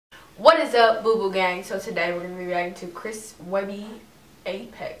What is up, Boo Boo Gang? So today we're going to be reacting to Chris Webby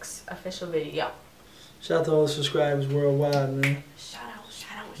Apex official video. Shout out to all the subscribers worldwide, man. Shout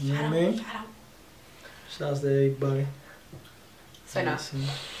out. You know what I mean? Shout out to everybody. Say no.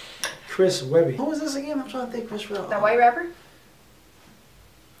 Chris Webby. Who is this again? I'm trying to think. Chris Webby. That white rapper?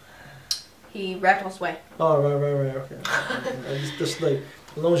 He rapped on Sway. Oh, right. Okay. just like,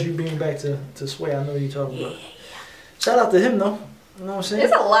 as long as you bring back to Sway, I know what you're talking about. Shout out to him, though. You know what I'm saying?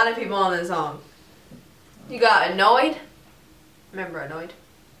 There's a lot of people on this song. You got Anoyd. Remember Anoyd?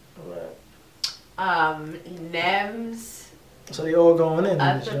 Nems. So they all going in.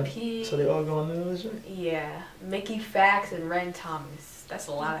 Apathy. So they all going in this shit? Yeah. Factz Ren. That's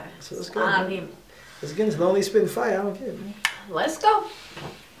a lot of. So let's go. Let's get as long as they spitting fire, I don't care, man. Let's go.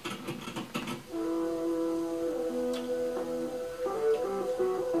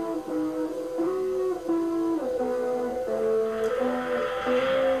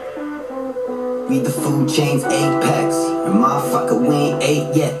 Read the food chains, Apex. And motherfucker, we ain't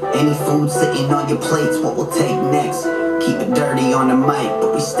ate yet. Any food sitting on your plates, what we'll take next? Keep it dirty on the mic,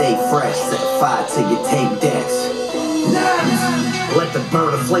 but we stay fresh. Set fire to your tape decks. Nems! Let the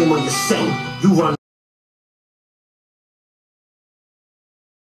burn a flame on your set. You run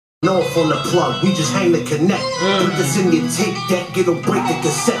off on the plug, we just hang the connect. Put this in your tape deck, it'll break the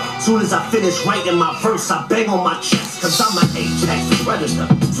cassette. Soon as I finish writing my verse, I bang on my chest. Cause I'm an Apex predator.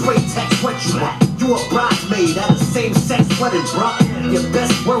 Spray text, what you at? You a bridesmaid at a same-sex wedding, bruh. Your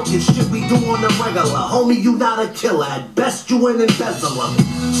best work is shit we do on the regular. Homie, you not a killer, at best you an embezzler.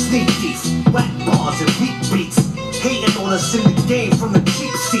 Sneak thief, whack bars and weak beats. Hating on us in the game from the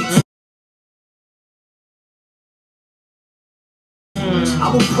cheap seats. I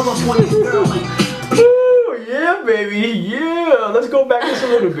will pull up on your girl like ooh, yeah, baby, yeah. Let's go back just a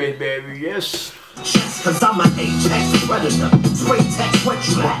little bit, baby, yes. Just cause I'm an Apex predator. Spray text, what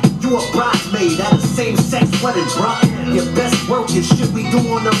you at? You a bridesmaid at a same-sex wedding, bruh. Your best work is shit we do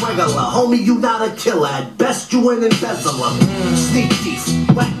on the regular. Homie, you not a killer, at best you an embezzler. Sneak thief,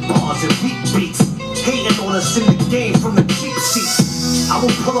 whack bars and weak beats. Hating on us in the game from the cheap seats. I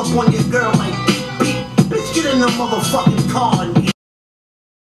will pull up on your girl like beep beep. Bitch, get in the motherfucking car and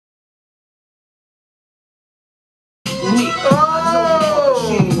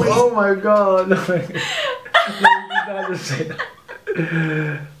oh my god. No, you gotta say that.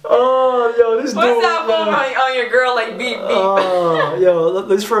 Oh, yo, this dude. What's up on your girl like beep beep? Oh, yo,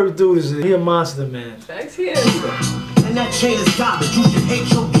 this first dude he a monster, man. Thanks, he is. And that chain is garbage, you should hate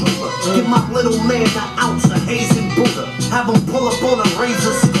your jeweler. Give my little man an ounce of haze and Buddha. Have him pull up on a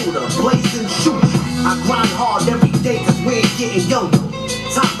Razor scooter, blazing shoot. I grind hard every day cause we ain't getting younger.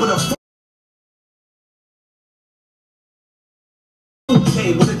 Top of the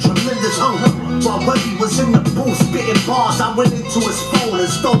chain with a tremendous hunger. While Webby was in the booth spitting bars, I went into his phone and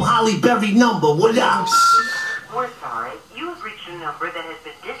stole Holly Berry number. What up? We're sorry. You have reached a number that has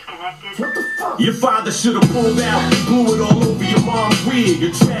been disconnected. What the fuck? Your father should have pulled out, blew it all over your mom's wig.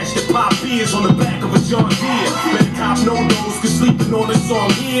 Your trash that pop beers on the back of a John Deere. Better cop no nose, cause sleeping on this song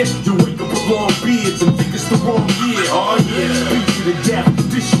here. You wake up with long beards and think it's the wrong year. Oh yeah, beat you to death.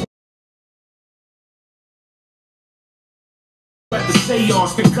 This at the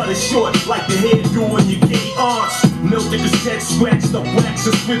seance, then cut it short like the hairdo on your gay aunts. Milk the cassette, scratched up wax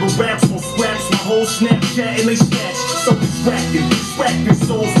and scribble raps on scraps. My whole Snapchat and they snatch. So distracting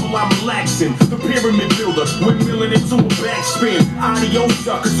souls while I'm relaxing. The pyramid builder, windmilling into a backspin. Adios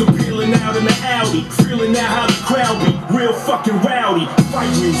suckers appealing out in the alley. Feeling out how the crowd be, real fucking rowdy.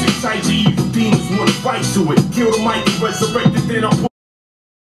 Fight music, tight to evil demons wanna fight to it. Kill the mic and resurrect it, then I'll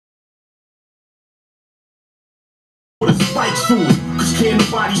put a spike through it. Cause can't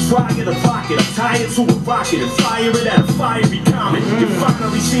nobody try it or block it. I'm tired to a rocket and fire it at a fiery comet. You're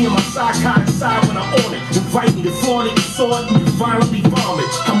finally seeing my psychotic side when I'm on it. Invite me to flaunt it, you saw it, and you violently vomit.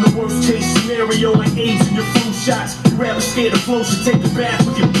 I'm the worst case scenario like AIDS in your flu shots. You rather scared of flow, should take a bath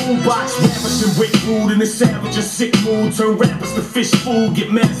with your boombox. Rappers and Rick Rude in the savage and sick mood. Turn rappers to fish food, get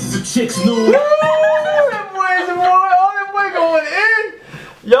masses of chicks nude. That boy going in.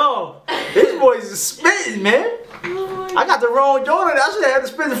 Yo, this boy's spitting, man. I got the wrong Jordan. I should have had to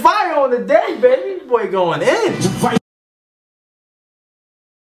spit the fire on the day, baby. Boy going in.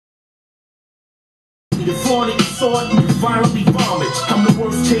 You flaunt it, you saw it, and you violently vomit. I'm the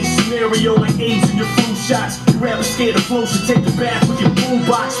worst case scenario like AIDS in your flu shots. You rather scared of flow, should take a bath with your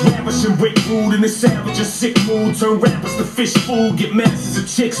boombox. Ravish and Rick Rude in the savage and sick mood. Turn rappers to fish food, get masses of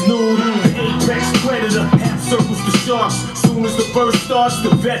chicks nude. The Apex predator, half circles to sharks. Soon as the verse starts, the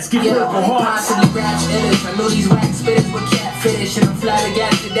vets get purple hearts. I know these wax spitters with cat finish, and I'm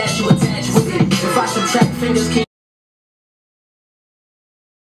flabbergasted that you attach with it. If I subtract fingers,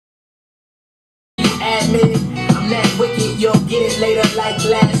 get it later like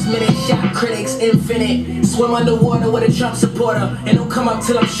last minute. Shot critics infinite. Swim underwater with a Trump supporter. And don't come up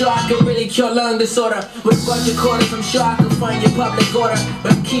till I'm sure I can really cure lung disorder. With a bunch of quarters, I'm sure I can find your public order.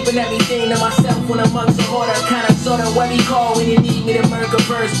 But I'm keeping everything to myself when amongst a hoarder. Kinda sorta what he call when you need me to murk a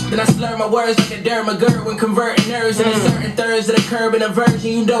verse. Then I slur my words like a dermagurt when converting nerves. And a certain thirds of the curb and a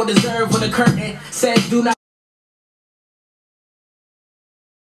version you don't deserve. When the curtain says do not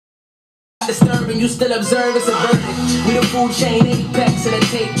disturbing, you still observe it's a verdict. We the food chain apex and a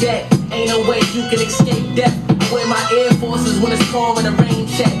take that. Ain't no way you can escape death. I wear my Air Forces when it's pouring a rain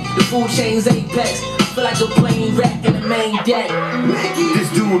check. The food chain's apex. I feel like a plane wreck in the main deck. This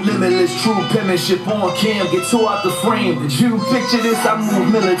dude limitless, true penmanship on cam, get tore out the frame. Did you picture this? I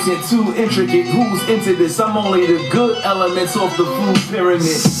move militant, too intricate. Who's into this? I'm only the good elements off the food pyramid.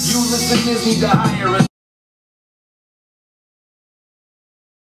 You listeners need to hire a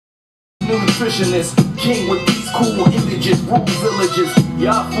nutritionist, king with these cool images, rule villages.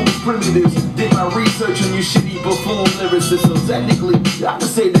 Y'all fools primitives. Did my research on you shitty buffoon lyricists. So technically, I can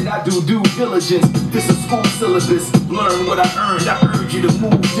say that I do due diligence. This is school syllabus. Learn what I earned. I urge you to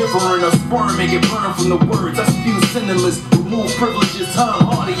move different. A sperm make it burn from the words. I spew cinemas. Remove privileges. Tongue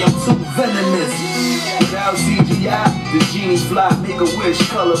hardy. I'm too venomous. Without CGI, the genie fly. Make a wish.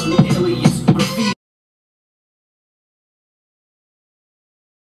 Colorful aliens. Graffiti.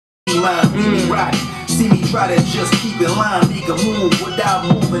 Right. See me try to just keep in line, make a move without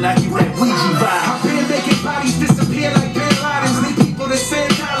moving. I hear that Ouija vibe. I've been making bodies disappear like Bin Laden's. Need people to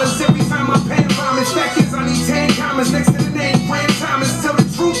send dollars every time I pen vomits. Fact is, I need 10 commas next to the name Grand Thomas. Tell the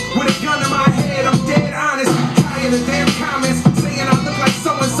truth with a gun in my head. I'm dead honest. Tired of damn comments saying I look like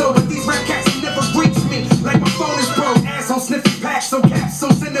so and so, but these rap cats will never reach me. Like my phone is broke. Asshole sniffing packs, so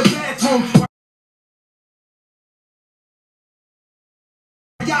capsules in the bathroom.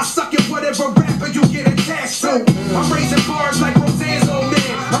 Y'all suck at whatever rapper you get attached to. I'm raising bars like Roseanne's old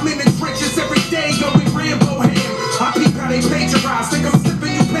man. I'm in the trenches every day going Rambo ham. I peep how they plagiarize. Think I'm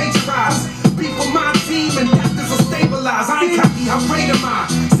slipping, you plagiarize. Beef with my team and doctors will stabilize. I ain't cocky, I'm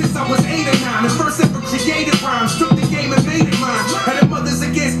randomized. Since I was 8 or 9, the first ever created rhymes. Took the game and made it mine. Had the mothers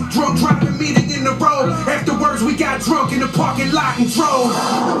against drunk driving meeting in the road. Afterwards we got drunk in the parking lot and drove.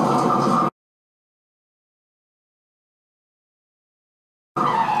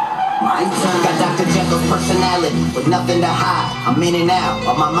 Got Dr. Jekyll's personality with nothing to hide. I'm in and out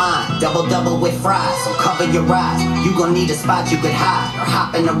of my mind, double with fries. So cover your eyes. You gon' need a spot you could hide or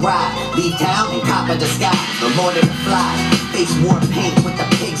hop in a ride. Leave town and cop a disguise. The Lord of the Flies. Face war paint with the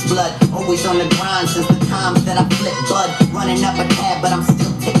pig's blood. Always on the grind since the times that I flip bud. Running up a tab, but I'm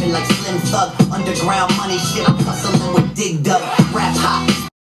still tipping like Slim Thug. Underground money shit, I'm hustling with Dig Dug. Rap hop.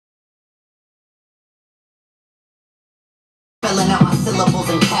 Filling out my syllables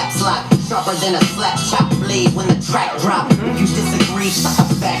in caps lock. Sharper than a slap chop blade when the track drop. If you disagree, suck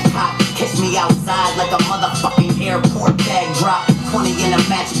a back hop. Catch me outside like a motherfucking airport bag drop. 20 in a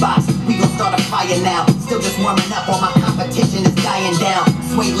matchbox, we gon' start a fire now. Still just warming up while my competition is dying down.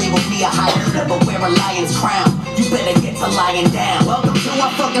 Sway labeled me a high leader, but wear a lion's crown. You better get to lying down. Welcome to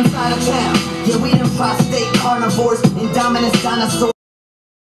our fucking side of town. Yeah, we them prostate carnivores, indominus dinosaurs.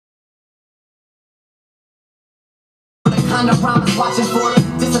 Kind of promise watching for.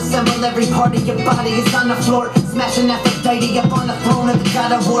 Disassemble every part of your body, it's on the floor. Smashing Aphrodite up on the throne of the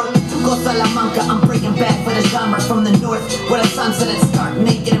god of war. Tuco Salamanca, I'm breaking back for the genre from the north. Where the sunset and stark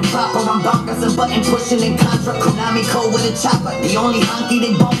naked and proper. I'm bonkers and button pushing in Contra. Konami code with a chopper. The only honky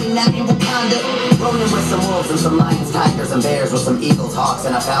they bumping that in Wakanda. Rolling with some wolves and some lions, tigers and bears. With some eagles, hawks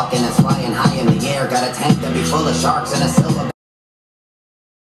and a falcon that's flying high in the air. Got a tank that be full of sharks and a silver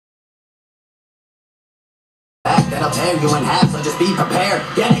that'll tear you in half, so just be prepared.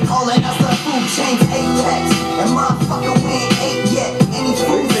 Yeah, they calling us the food chain's apex. And motherfucker, we ain't yet. Any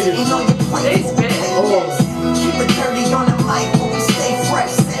food sitting on your plate, we'll take next. Keep it dirty on the mic, but we stay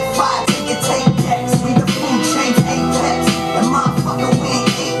fresh. Set fire, take decks. We the food chain's apex. And motherfucker, we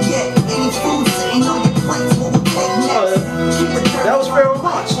ain't yet. Any food sitting on your plate, we'll take next. Keep it dirty That was fair on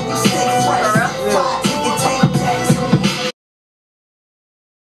mic, but we stay fresh. Set fire, take decks.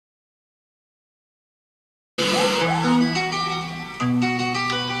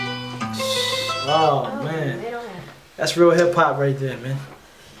 Oh man, that's real hip hop right there, man.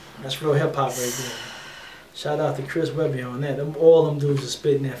 That's real hip hop right there. Shout out to Chris Webby on that. All them dudes are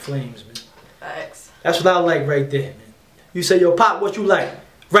spitting that flames, man. Facts. That's what I like right there, man. You say, yo, Pop, what you like?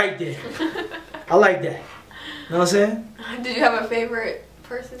 Right there. I like that. You know what I'm saying? Did you have a favorite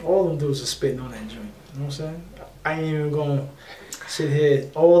person? All them dudes are spitting on that joint. You know what I'm saying? I ain't even gonna sit here.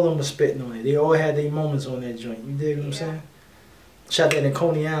 All of them are spitting on it. They all had their moments on that joint. You dig what I'm saying? Shot that in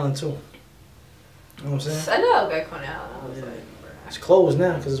Coney Island too. You know what I'm saying? I know a guy Coney Island. I was like. It's closed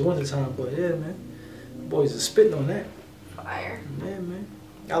now because it's winter time, but yeah, man. Boys are spitting on that. Fire. Yeah, man.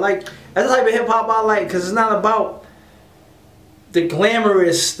 I like, that's the type of hip hop I like because it's not about the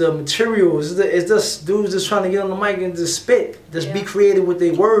glamorous, the materials. It's just dudes just trying to get on the mic and just spit. Just be creative with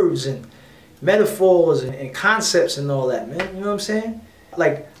their words and metaphors and concepts and all that, man. You know what I'm saying?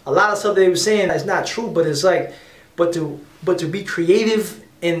 Like, a lot of stuff they were saying is not true, but it's like, but to be creative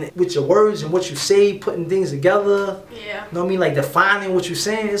in with your words and what you say, putting things together. Yeah. You know what I mean? Like defining what you're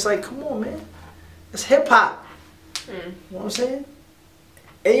saying. It's like, come on, man. It's hip hop. You know what I'm saying?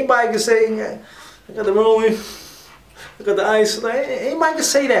 Anybody can say, I got the rolling, I got the ice. Like, anybody can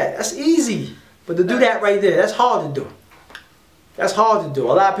say that. That's easy. But to do that right there, that's hard to do. That's hard to do.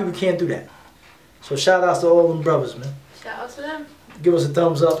 A lot of people can't do that. So shout outs to all them brothers, man. Shout out to them. Give us a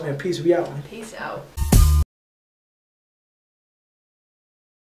thumbs up, man. Peace. We out, man. Peace out.